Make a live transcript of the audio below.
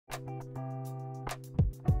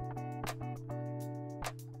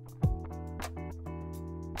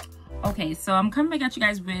Okay, so I'm coming back at you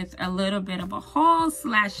guys with a little bit of a haul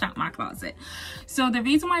slash shop my closet. So the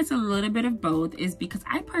reason why it's a little bit of both is because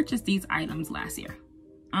I purchased these items last year.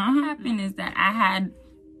 What happened is that I had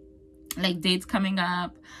like dates coming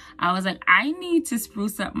up. I was like, I need to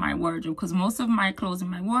spruce up my wardrobe because most of my clothes in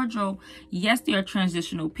my wardrobe, yes, they are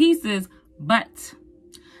transitional pieces, but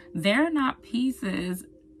they're not pieces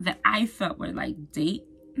that I felt were like date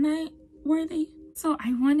night worthy. So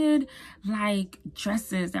I wanted like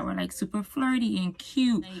dresses that were like super flirty and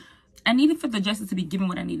cute. Like, I needed for the dresses to be given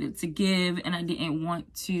what I needed to give, and I didn't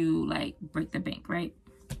want to like break the bank, right?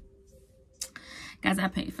 Guys, I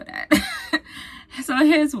paid for that. So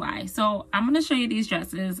here's why. So I'm going to show you these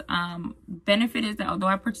dresses. Benefit is that although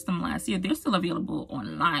I purchased them last year, they're still available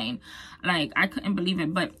online. Like, I couldn't believe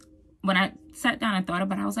it. But when I sat down and thought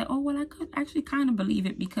about it, I was like, oh, well, I could actually kind of believe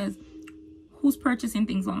it, because who's purchasing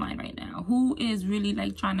things online right now? Who is really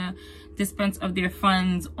like trying to dispense of their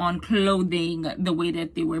funds on clothing the way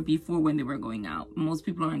that they were before when they were going out? Most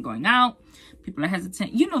people aren't going out. People are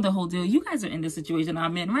hesitant. You know the whole deal. You guys are in the situation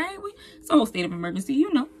I'm in, right? It's a whole state of emergency,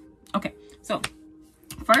 you know. Okay, so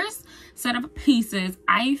first set of pieces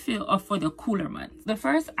I feel are for the cooler months. The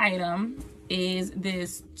first item is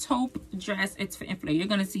this taupe dress. It's fit and flare. You're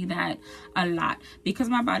gonna see that a lot because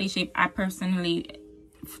my body shape. I personally,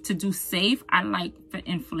 to do safe, I like fit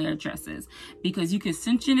and flare dresses because you can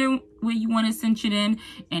cinch it in where you want to cinch it in,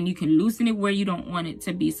 and you can loosen it where you don't want it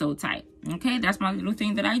to be so tight. Okay, that's my little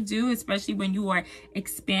thing that I do, especially when you are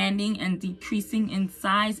expanding and decreasing in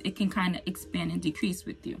size. It can kind of expand and decrease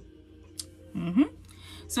with you.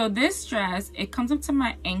 So this dress, it comes up to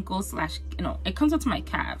my ankle slash, it comes up to my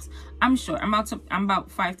calves. I'm short. I'm about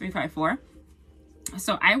 5'3", 5'4".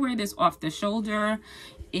 So I wear this off the shoulder.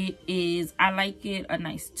 It is, I like it, a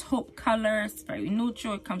nice taupe color. It's very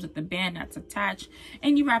neutral. It comes with the band that's attached,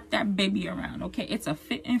 and you wrap that baby around. Okay, it's a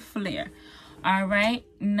fit and flare. All right,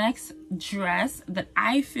 next dress that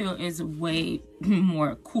I feel is way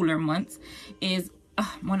more cooler months is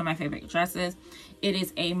one of my favorite dresses. It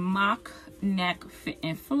is a mock neck fit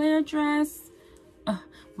and flare dress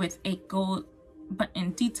with a gold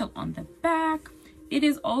button detail on the back. It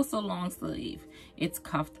is also long sleeve. It's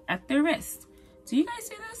cuffed at the wrist. Do you guys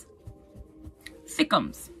see this?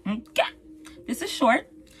 Thickums. Okay. This is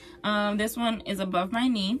short. This one is above my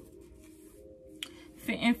knee.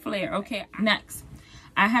 Fit and flare. Okay, next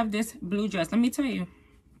I have this blue dress. Let me tell you,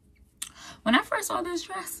 when I first saw this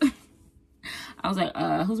dress, I was like,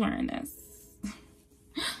 who's wearing this?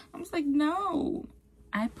 I was like, no.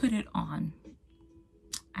 I put it on.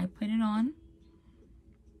 I put it on.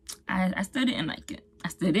 I still didn't like it. I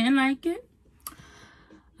still didn't like it.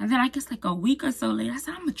 And then I guess like a week or so later, I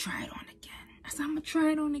said, I'm gonna try it on again. I said, I'm gonna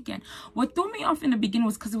try it on again. What threw me off in the beginning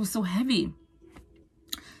was because it was so heavy.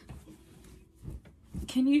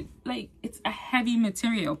 Can you, like, it's a heavy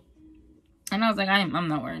material. And I was like, I'm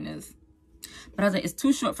not wearing this. But I was like, it's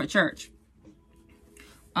too short for church.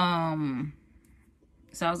 So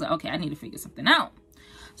I was like, okay, I need to figure something out.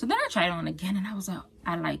 So then I tried it on again, and I was like,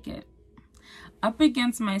 I like it. Up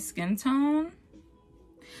against my skin tone,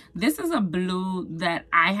 this is a blue that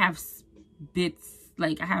I have bits,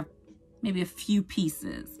 like I have maybe a few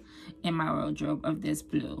pieces in my wardrobe of this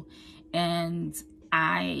blue, and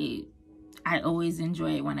I always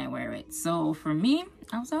enjoy it when I wear it. So for me,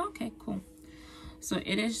 I was like, okay, cool. So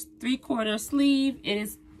it is 3/4 sleeve. It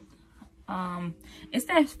is it's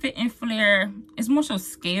that fit and flare. It's more so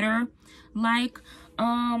skater like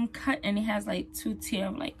cut, and it has like 2 tier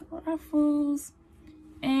of like ruffles,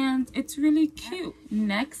 and it's really cute.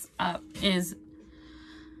 Next up is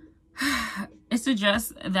it's a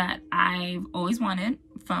dress that I've always wanted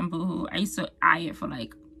from BooHoo. I used to eye it for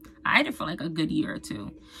like a good year or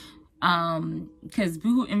two, because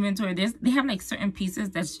BooHoo inventory, they have like certain pieces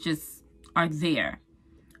that's just are there.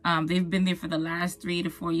 They've been there for the last 3 to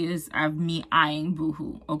 4 years of me eyeing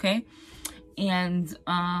BooHoo, okay? And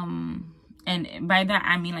by that,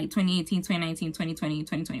 I mean like 2018, 2019, 2020,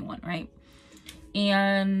 2021, right?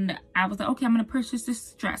 And I was like, okay, I'm going to purchase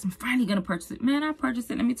this dress. I'm finally going to purchase it. Man, I purchased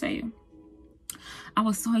it. Let me tell you. I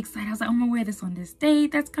was so excited. I was like, I'm going to wear this on this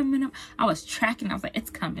date that's coming up. I was tracking. I was like, it's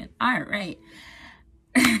coming. All right.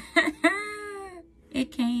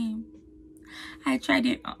 It came. I tried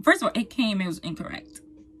it. First of all, it came. It was incorrect.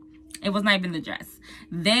 It was not even the dress.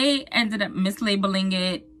 They ended up mislabeling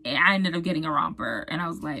it. I ended up getting a romper. And I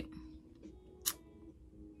was like,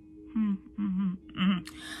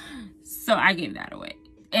 So I gave that away.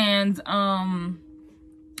 And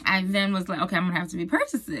I then was like, okay, I'm going to have to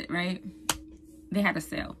repurchase it, right? They had a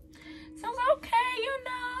sale. So I was like, okay, you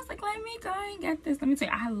know. I was like, let me go and get this. Let me tell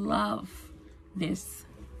you, I love this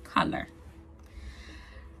color.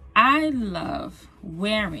 I love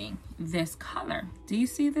wearing this color. Do you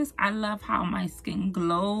see this? I love how my skin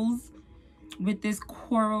glows with this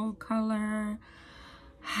coral color.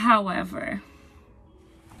 However,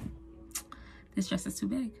 this dress is too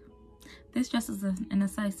big. This dress is in a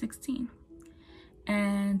size 16,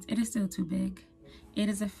 and it is still too big. It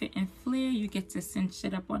is a fit and flare. You get to cinch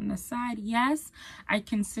it up on the side. Yes, I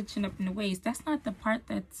can cinch it up in the waist. That's not the part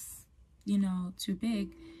that's, you know, too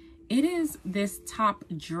big. It is this top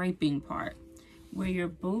draping part where your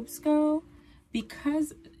boobs go.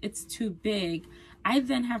 Because it's too big, I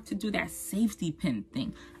then have to do that safety pin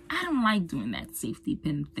thing. I don't like doing that safety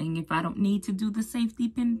pin thing if I don't need to do the safety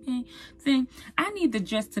pin thing. I need the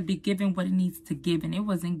dress to be given what it needs to give, and it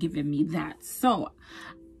wasn't giving me that. So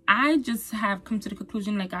I just have come to the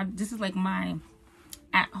conclusion, like, this is like my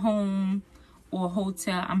at home or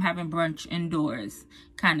hotel, I'm having brunch indoors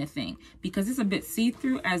kind of thing, because it's a bit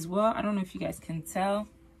see-through as well. I don't know if you guys can tell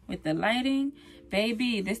with the lighting.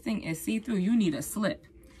 Baby, this thing is see-through. You need a slip.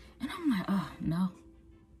 And I'm like, oh,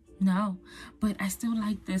 no. But I still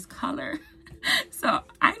like this color. So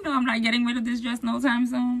I know I'm not getting rid of this dress no time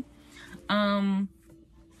soon. And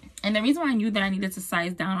the reason why I knew that I needed to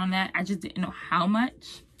size down on that, I just didn't know how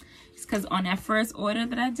much. It's because on that first order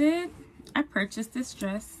that I did, I purchased this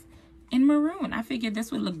dress in maroon. I figured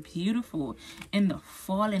this would look beautiful in the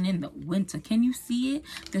fall and in the winter. Can you see it?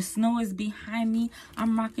 The snow is behind me.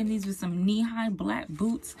 I'm rocking these with some knee-high black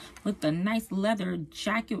boots with a nice leather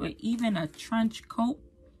jacket or even a trench coat.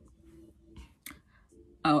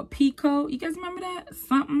 A pea coat. You guys remember that?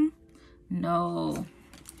 Something? No.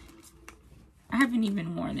 I haven't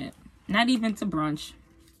even worn it. Not even to brunch.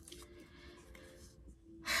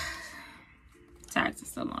 Tags are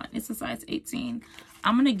still on. It's a size 18.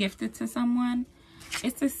 I'm gonna gift it to someone.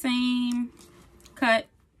 It's the same cut.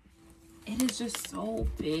 It is just so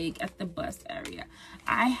big at the bust area.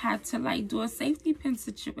 I had to like do a safety pin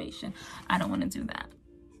situation. I don't want to do that.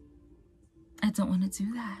 I don't want to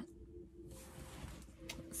do that.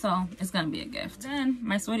 So it's gonna be a gift. Then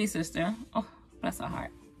my sweetie sister, oh bless her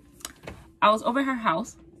heart, I was over her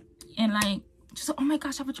house and like, she said, oh my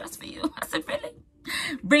gosh, I have a dress for you. I said, really?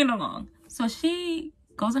 Bring it along. So she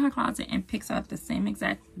goes in her closet and picks out the same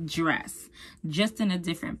exact dress, just in a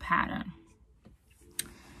different pattern.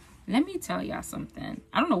 Let me tell y'all something.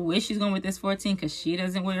 I don't know where she's going with this 14, because she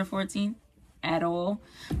doesn't wear a 14 at all.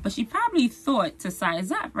 But she probably thought to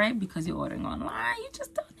size up, right? Because you're ordering online. You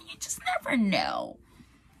just never know.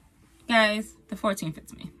 Guys, the 14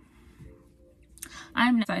 fits me.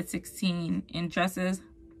 I'm size 16 in dresses.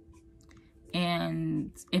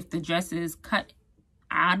 And if the dress is cut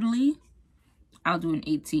oddly, I'll do an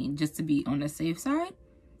 18 just to be on the safe side.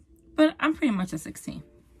 But I'm pretty much a 16.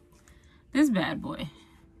 This bad boy,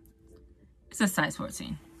 it's a size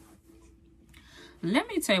 14. Let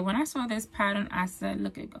me tell you, when I saw this pattern, I said,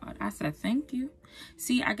 look at God. I said, thank you.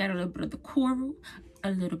 See, I got a little bit of the coral, a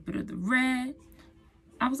little bit of the red.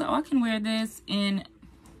 I was like, oh, I can wear this in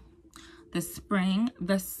the spring,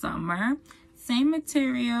 the summer. Same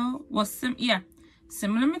material. Well,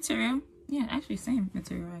 similar material. Yeah, actually, same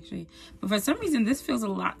material, actually. But for some reason, this feels a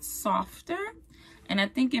lot softer. And I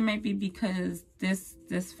think it might be because this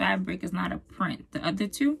fabric is not a print. The other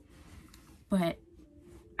two. But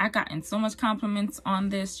I gotten so much compliments on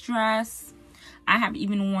this dress. I have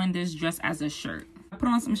even worn this dress as a shirt. I put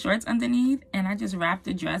on some shorts underneath. And I just wrapped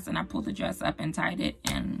the dress. And I pulled the dress up and tied it.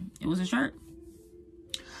 And it was a shirt.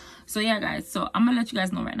 So, yeah, guys. So, I'm going to let you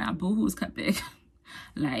guys know right now. BooHoo is cut big.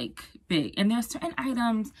 Like big. And there's certain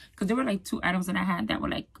items, because there were like 2 items that I had that were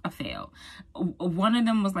like a fail. One of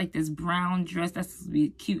them was like this brown dress that's supposed to be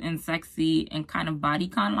cute and sexy and kind of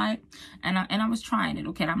bodycon like, and I was trying it.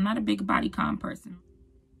 Okay, I'm not a big bodycon person.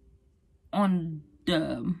 On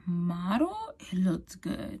the model, it looked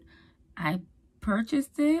good. I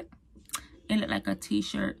purchased it. It looked like a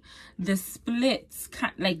t-shirt. The splits,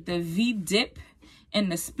 like the V-dip and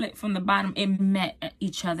the split from the bottom, it met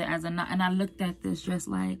each other as a knot. And I looked at this dress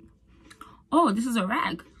like, oh, this is a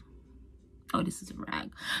rag. Oh, this is a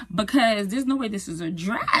rag. Because there's no way this is a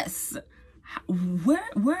dress. Where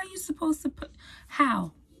are you supposed to put?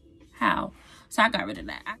 How? So I got rid of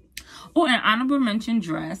that. Oh, and honorable mention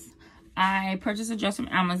dress. I purchased a dress from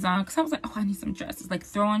Amazon because I was like, oh, I need some dresses, like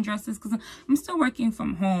throw-on dresses, because I'm still working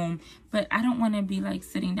from home. But I don't want to be like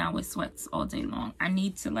sitting down with sweats all day long. I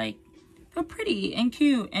need to like feel pretty and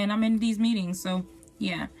cute, and I'm in these meetings. So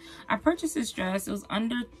yeah, I purchased this dress. It was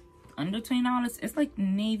under $20. It's like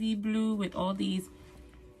navy blue with all these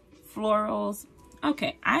florals.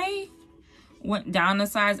 Okay, I went down a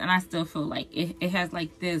size and I still feel like it has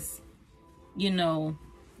like this, you know,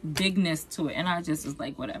 bigness to it, and I just was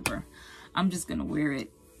like, whatever, I'm just gonna wear it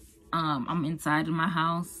I'm inside of my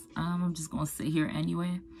house. I'm just gonna sit here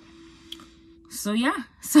anyway. So yeah,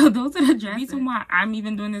 so those are the dresses. The reason why I'm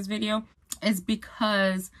even doing this video is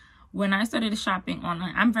because when I started shopping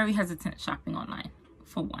online, I'm very hesitant shopping online,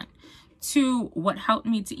 for one. Two, what helped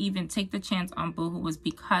me to even take the chance on BooHoo was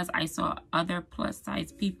because I saw other plus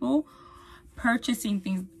size people purchasing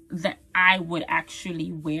things that I would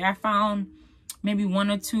actually wear. I found maybe 1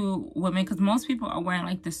 or 2 women, because most people are wearing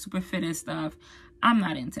like the super fitted stuff. I'm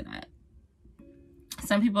not into that.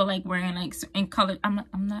 Some people like wearing like in color. I'm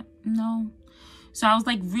not, no. So I was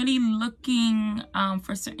like really looking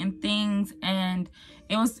for certain things, and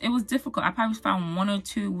it was difficult. I probably found 1 or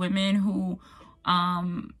 2 women who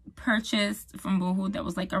purchased from BooHoo that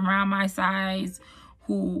was like around my size,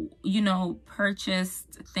 who, you know,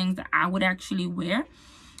 purchased things that I would actually wear.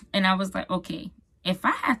 And I was like, okay, if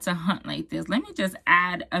I had to hunt like this, let me just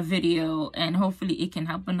add a video, and hopefully it can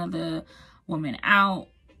help another woman out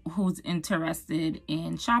who's interested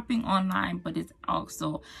in shopping online but is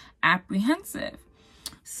also apprehensive.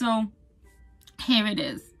 So here it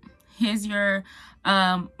is. Here's your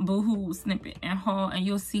BooHoo snippet and haul, and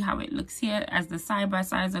you'll see how it looks here as the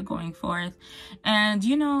side-by-sides are going forth. And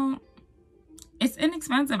you know, it's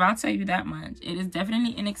inexpensive, I'll tell you that much. It is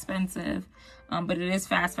definitely inexpensive, but it is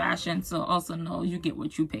fast fashion, so also know you get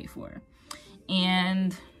what you pay for.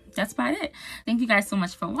 And that's about it. Thank you guys so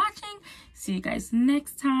much for watching. See you guys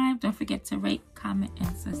next time. Don't forget to rate, comment,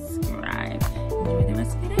 and subscribe. Enjoy the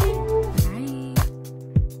rest of your day. Bye.